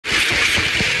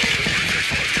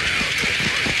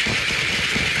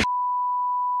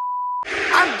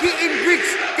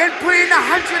then putting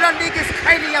 100 on niggas'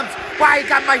 craniums while I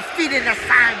got my feet in the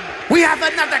sand. We have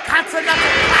another continental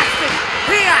classic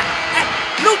here at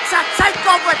Lucha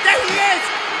Takeover. There he is,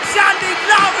 Johnny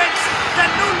Lawrence, the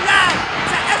new lad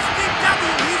to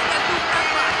SDW. He's the new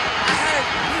member. I heard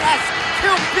he has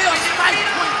Kill Bill's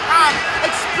 5.com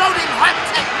exploding heart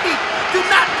technique. Do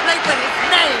not play with his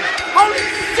name. Holy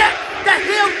shit, the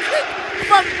heel kick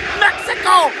from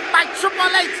Mexico by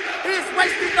Triple H. He is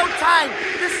wasting no time.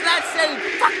 This lad saying,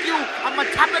 fuck you, I'm on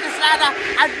top of this ladder.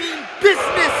 I mean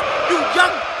business, you young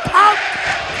punk.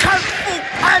 Kung Fu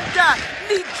Panda.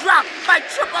 Knee drop by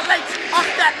Triple H off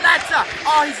that ladder.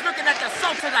 Oh, he's looking at the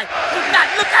soul tonight. Do not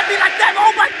look at me like that.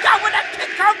 Oh my God, where that kick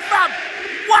come from?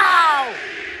 Wow.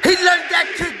 He learned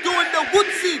that kick doing the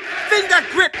woodsy finger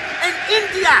grip in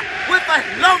India with a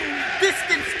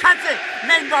long-distance cousin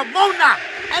named Ramona.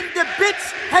 And the bitch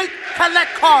hate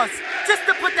collect calls. Just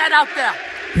to put that out there.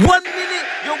 1 minute,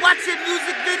 you're watching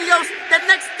music videos. The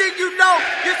next thing you know,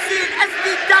 you're seeing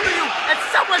SDW and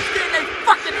someone's getting a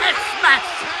fucking head smashed.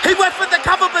 He went for the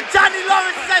cover, but Johnny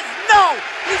Lawrence says no.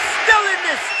 He's still in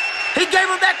this. He gave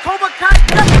him that Cobra Kai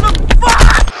double look.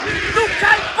 Fuck!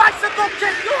 LUCHA bicycle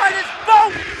kick. You heard his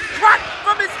bone crack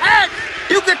from his head.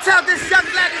 You can tell this young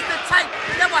lad is the type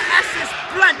that will ashes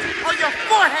blunt on your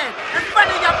forehead in front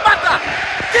of your mother.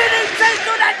 DDT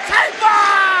to the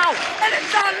table! And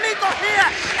it's all legal here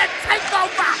at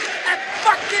Takeover! At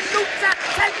fucking Lucha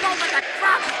Takeover! The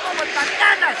crowd is going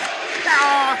bananas!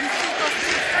 Oh, he sees those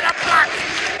things for the block!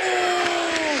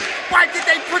 Ooh! Why did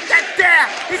they put that there?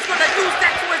 He's gonna use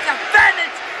that to his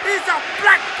advantage! He's a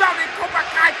black belt in Cobra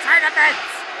Kai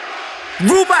tournaments!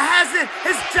 Rumor has it,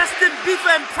 his Justin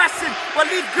Bieber impression will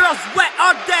leave girls wet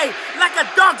all day like a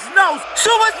dog's nose.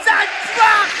 Suicide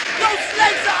drop! Those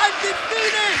legs are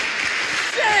undefeated!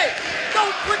 Shit!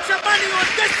 Don't put your money on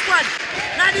this one!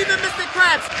 Not even Mr.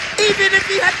 Krabs. Even if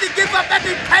he had to give up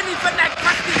every penny for that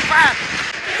Krusty Krab.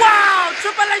 Wow!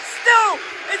 Triple H still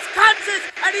is conscious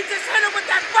and he just hit him with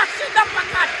that